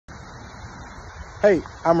Hey,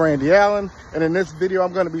 I'm Randy Allen, and in this video,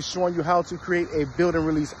 I'm going to be showing you how to create a build and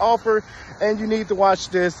release offer. And you need to watch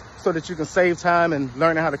this so that you can save time and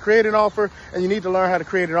learn how to create an offer. And you need to learn how to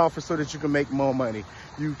create an offer so that you can make more money.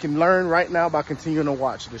 You can learn right now by continuing to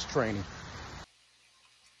watch this training.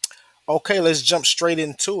 Okay, let's jump straight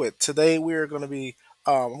into it. Today we're going to be,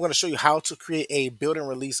 I'm going to show you how to create a build and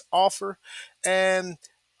release offer, and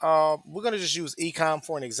we're going to just use ecom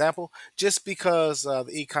for an example, just because the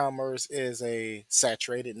e-commerce is a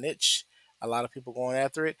saturated niche. A lot of people going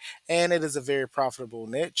after it, and it is a very profitable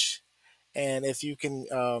niche. And if you can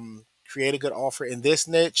create a good offer in this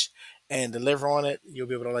niche and deliver on it, you'll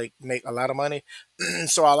be able to like make a lot of money.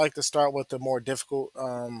 So I like to start with the more difficult,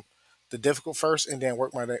 the difficult first, and then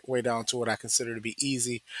work my way down to what I consider to be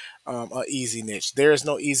easy, a easy niche. There is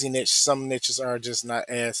no easy niche. Some niches are just not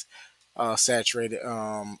as saturated.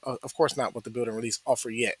 Of course, not with the build and release offer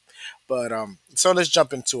yet. But so let's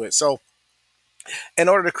jump into it. So in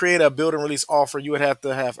order to create a build and release offer, you would have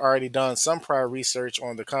to have already done some prior research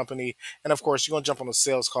on the company. And of course, you're going to jump on a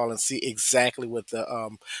sales call and see exactly what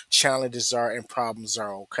the challenges are and problems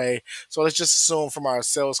are. Okay. So let's just assume from our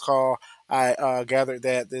sales call, I gathered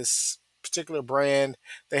that this particular brand,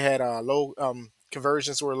 they had low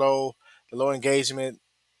conversions were low, the low engagement,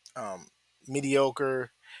 um,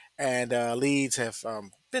 mediocre, and leads have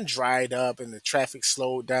been dried up and the traffic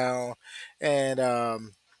slowed down. And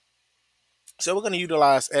so we're going to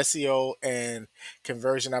utilize SEO and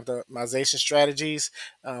conversion optimization strategies.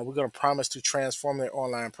 We're going to promise to transform their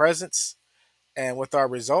online presence, and with our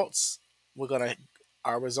results, we're going to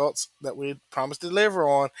our results that we promise to deliver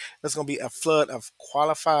on. There's going to be a flood of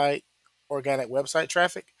qualified organic website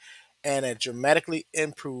traffic and a dramatically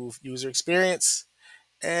improved user experience,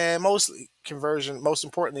 and mostly conversion. Most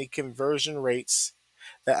importantly, conversion rates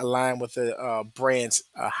that align with the brand's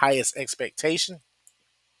highest expectation.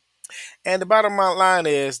 And the bottom line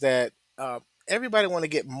is that everybody want to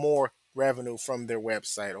get more revenue from their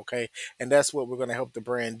website, okay? And that's what we're going to help the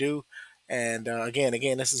brand do. And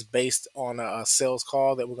again, this is based on a sales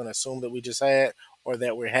call that we're going to assume that we just had or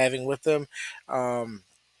that we're having with them. Um,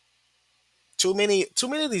 too many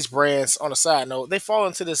of these brands, on a side note, they fall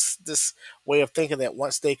into this way of thinking that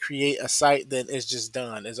once they create a site, then it's just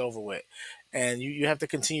done, it's over with. And you have to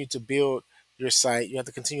continue to build your site. You have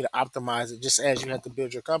to continue to optimize it, just as you have to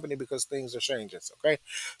build your company, because things are changing. Okay,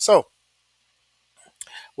 so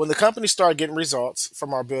when the company start getting results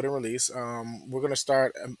from our build and release, we're going to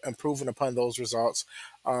start improving upon those results.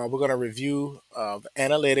 We're going to review the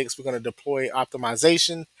analytics. We're going to deploy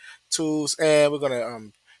optimization tools, and we're going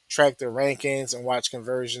to track the rankings and watch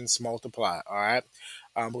conversions multiply. All right.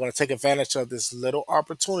 We're going to take advantage of this little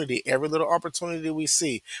opportunity, every little opportunity we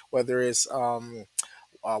see, whether it's website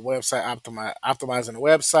optimizing the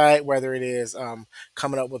website, whether it is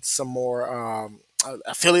coming up with some more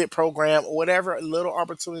affiliate program, or whatever little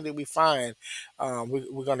opportunity we find,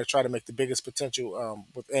 we're going to try to make the biggest potential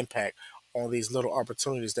with impact on these little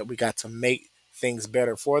opportunities that we got to make things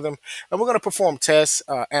better for them. And we're going to perform tests,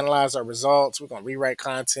 analyze our results. We're going to rewrite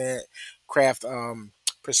content, craft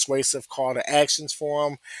persuasive call to actions for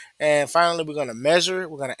them. And finally, we're going to measure,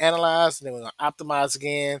 we're going to analyze, and then we're going to optimize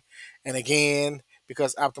again and again,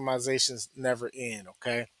 because optimizations never end.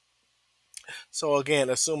 Okay. So again,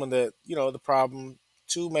 assuming that, the problem,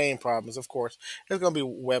 two main problems, of course, is going to be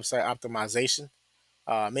website optimization.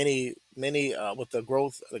 Many with the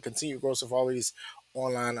growth, the continued growth of all these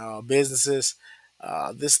online businesses,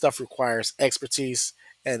 this stuff requires expertise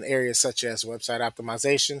in areas such as website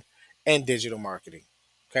optimization and digital marketing.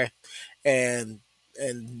 Okay, and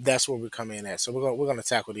that's where we come in at. So we're gonna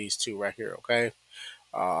tackle these two right here. Okay,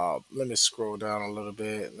 let me scroll down a little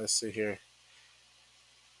bit. Let's see here.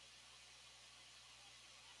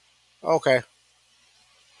 Okay,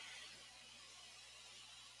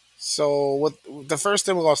 so what the first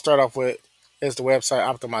thing we're gonna start off with is the website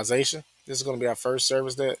optimization. This is gonna be our first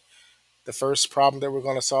service, that the first problem that we're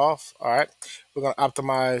gonna solve. All right, we're gonna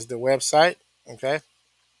optimize the website. Okay,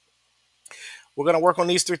 we're gonna work on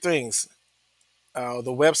these three things: the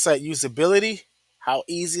website usability, how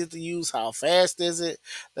easy is it to use, how fast is it,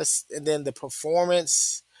 and then the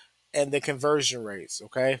performance and the conversion rates.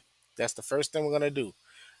 Okay, that's the first thing we're gonna do: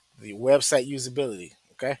 the website usability.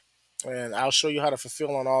 Okay, and I'll show you how to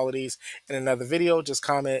fulfill on all of these in another video. Just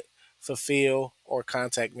comment fulfill or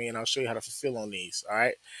contact me, and I'll show you how to fulfill on these. All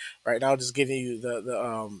right, right now, just giving you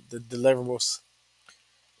the deliverables.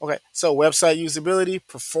 Okay, so website usability,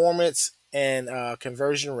 performance, and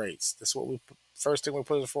conversion rates. That's what we first thing we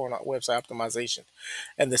put it for on our website optimization.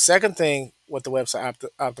 And the second thing with the website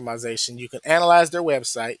optimization, you can analyze their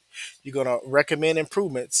website. You're gonna recommend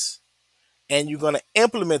improvements, and you're gonna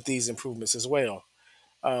implement these improvements as well.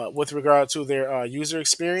 with regard to their user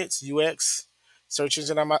experience, UX, search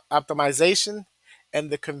engine optimization, and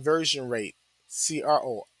the conversion rate,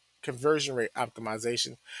 CRO, conversion rate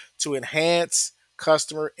optimization to enhance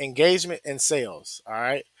customer engagement and sales. All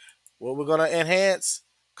right. What we're going to enhance?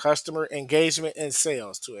 Customer engagement and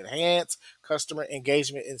sales. To enhance customer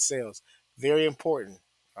engagement and sales. Very important.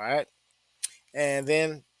 All right. And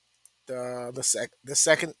then the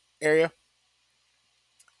second area,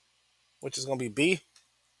 which is going to be B,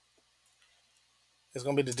 is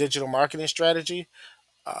going to be the digital marketing strategy.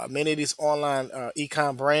 Many of these online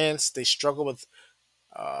e-com brands, they struggle with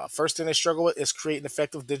first thing they struggle with is creating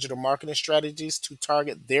effective digital marketing strategies to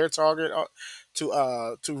target their to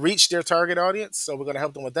reach their target audience. So we're going to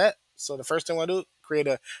help them with that. So the first thing we're going to do, create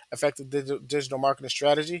a effective digital marketing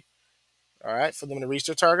strategy. All right, for them to reach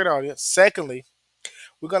their target audience. Secondly,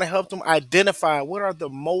 we're going to help them identify what are the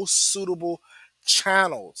most suitable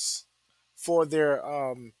channels for their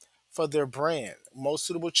brand. Most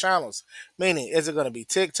suitable channels, meaning is it going to be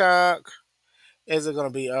TikTok? Is it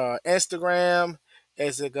going to be Instagram?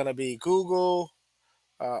 Is it going to be Google?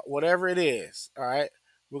 Whatever it is, all right,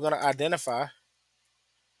 we're going to identify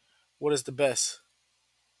what is the best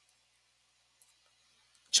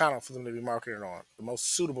channel for them to be marketing on, the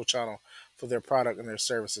most suitable channel for their product and their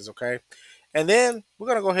services, okay? And then we're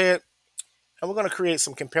going to go ahead and we're going to create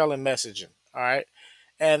some compelling messaging, all right?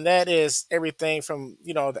 And that is everything from,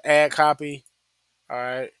 the ad copy, all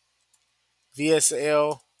right,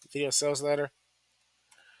 VSL, video sales letter,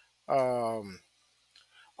 um,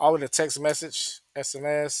 all of the text message,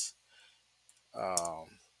 SMS, um,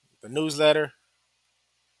 the newsletter,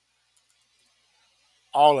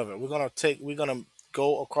 all of it. We're gonna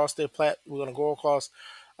go across their we're gonna go across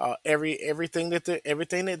everything that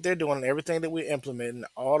they're doing, everything that we're implementing,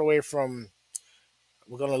 all the way from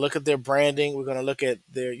we're gonna look at their branding, we're gonna look at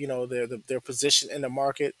their their position in the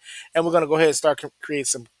market, and we're gonna go ahead and start create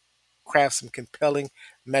some craft some compelling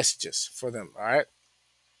messages for them. All right,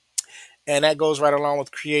 and that goes right along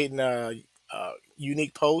with creating a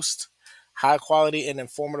unique post, high quality and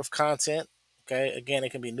informative content. Okay, again,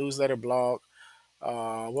 it can be newsletter, blog.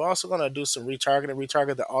 We're also going to do some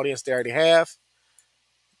retarget the audience they already have,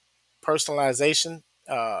 personalization,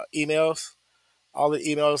 emails. All the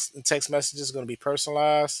emails and text messages are going to be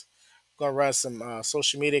personalized. We're going to run some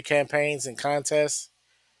social media campaigns and contests.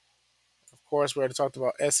 Of course, we already talked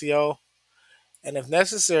about SEO. And if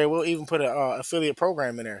necessary, we'll even put an affiliate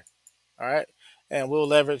program in there. All right. And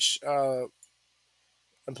we'll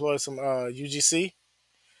employ some UGC,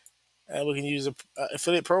 and we can use a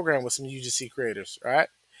affiliate program with some UGC creators. All right.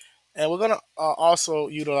 And we're going to also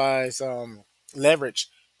utilize leverage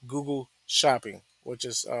Google Shopping, which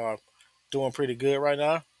is doing pretty good right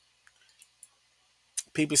now.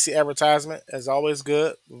 PPC advertisement is always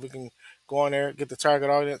good. We can go on there, get the target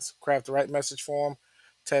audience, craft the right message for them,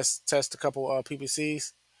 test a couple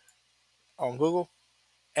PPCs on Google,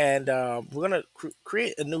 and we're gonna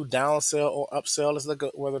create a new downsell or upsell. Let's look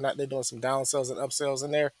at whether or not they're doing some downsells and upsells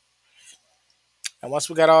in there. And once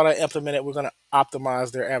we got all that implemented, we're gonna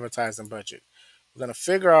optimize their advertising budget. We're gonna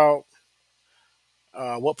figure out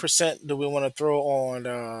what percent do we want to throw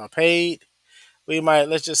on paid.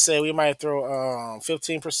 Let's just say we might throw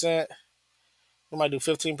 15%. We might do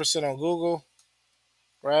 15% on Google,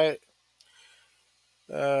 right?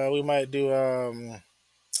 We might do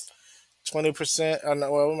 20%.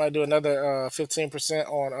 Well, we might do another 15%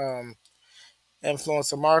 on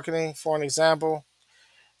influencer marketing, for an example.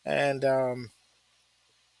 And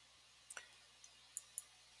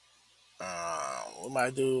we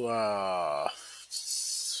might do,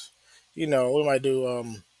 we might do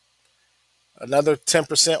another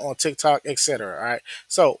 10% on TikTok, etc. All right.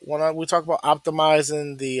 So when we talk about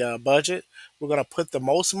optimizing the budget, we're going to put the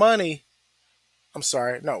most money. I'm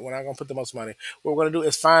sorry, no, we're not going to put the most money. What we're going to do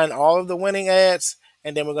is find all of the winning ads,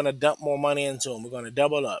 and then we're going to dump more money into them. We're going to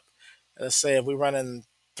double up. Let's say if we're running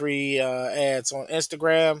three ads on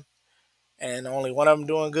Instagram, and only one of them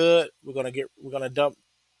doing good, we're gonna dump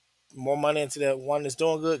more money into that one that's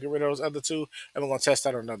doing good, get rid of those other two, and we're gonna test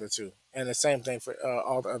out another two. And the same thing for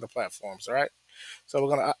all the other platforms. All right. So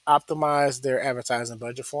we're gonna optimize their advertising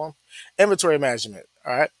budget for them. Inventory management.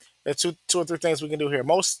 All right. There's two or three things we can do here.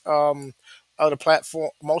 Most of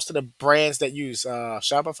the brands that use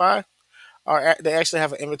Shopify they actually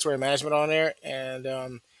have an inventory management on there, and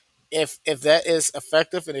if that is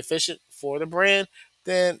effective and efficient for the brand,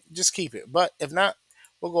 then just keep it. But if not,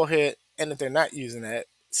 we'll go ahead, and if they're not using that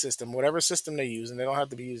system, whatever system they're using, they don't have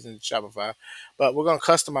to be using Shopify, but we're going to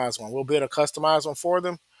customize one. We'll build a customized one for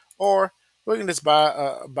them, or we can just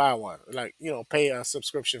buy one, like pay a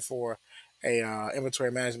subscription for a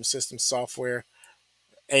inventory management system software.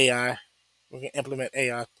 AI. We can implement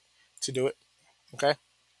AI to do it. Okay.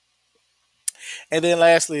 And then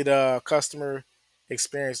lastly, the customer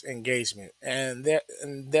experience engagement, and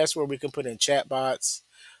that's where we can put in chatbots,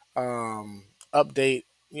 um, update,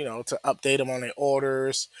 to update them on their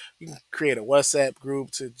orders. You can create a WhatsApp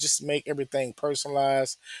group to just make everything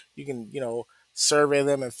personalized. You can, survey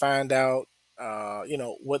them and find out,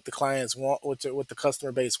 what the clients want, what the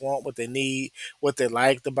customer base want, what they need, what they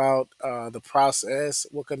liked about the process,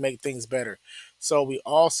 what could make things better. So we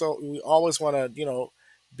always want to,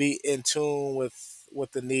 be in tune with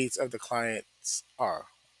what the needs of the clients are.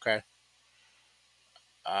 Okay.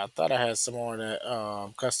 I thought I had some more on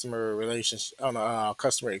that customer relationship, on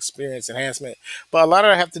customer experience enhancement, but a lot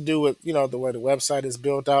of it have to do with the way the website is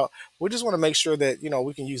built out. We just want to make sure that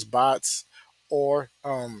we can use bots or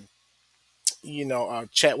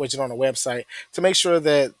chat widget on the website to make sure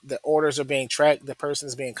that the orders are being tracked, the person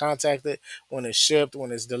is being contacted when it's shipped,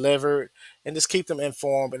 when it's delivered, and just keep them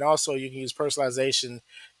informed. And also, you can use personalization,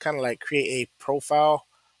 kind of like create a profile,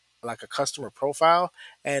 like a customer profile,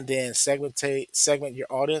 and then segment your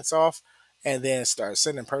audience off, and then start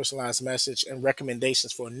sending personalized message and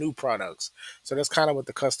recommendations for new products. So that's kind of what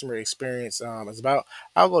the customer experience is about.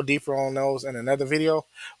 I'll go deeper on those in another video,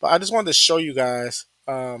 but I just wanted to show you guys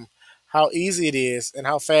how easy it is and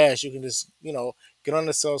how fast you can just get on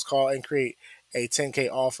the sales call and create a 10K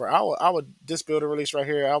offer. I would this builder release right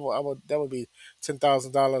here. I would that would be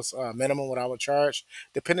 $10,000 minimum what I would charge,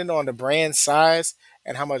 depending on the brand size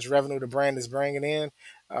and how much revenue the brand is bringing in.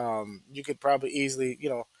 You could probably easily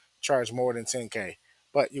charge more than 10K.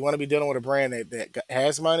 But you want to be dealing with a brand that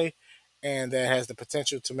has money and that has the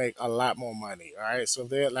potential to make a lot more money. All right, so if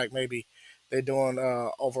they're like maybe they're doing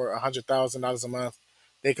over $100,000 a month,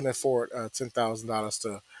 they can afford $10,000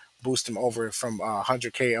 to boost them over from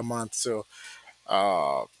 100K a month to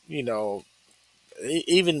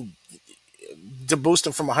even to boost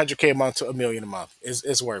them from 100K a month to a million a month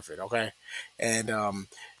is worth it. Okay, and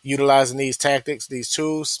utilizing these tactics, these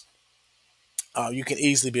tools, you can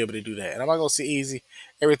easily be able to do that. And I'm not gonna say easy.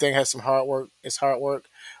 Everything has some hard work. It's hard work,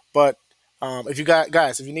 but if you got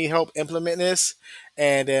guys, if you need help implementing this,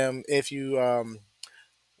 and if you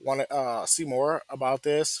want to see more about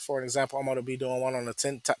this, for an example, I'm going to be doing one on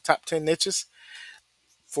the top 10 niches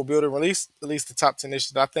for build and release, at least the top 10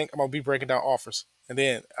 niches. I think I'm going to be breaking down offers. And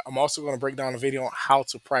then I'm also going to break down a video on how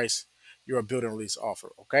to price your build and release offer.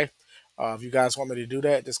 Okay. If you guys want me to do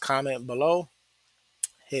that, just comment below,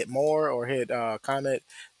 hit more, or hit comment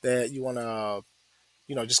that you want to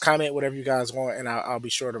just comment whatever you guys want, and I'll be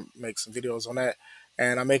sure to make some videos on that.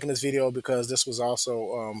 And I'm making this video because this was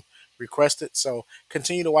also requested. So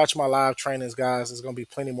continue to watch my live trainings, guys. There's going to be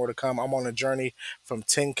plenty more to come. I'm on a journey from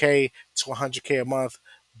 10K to 100K a month,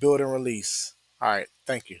 build and release. All right.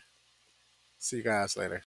 Thank you. See you guys later.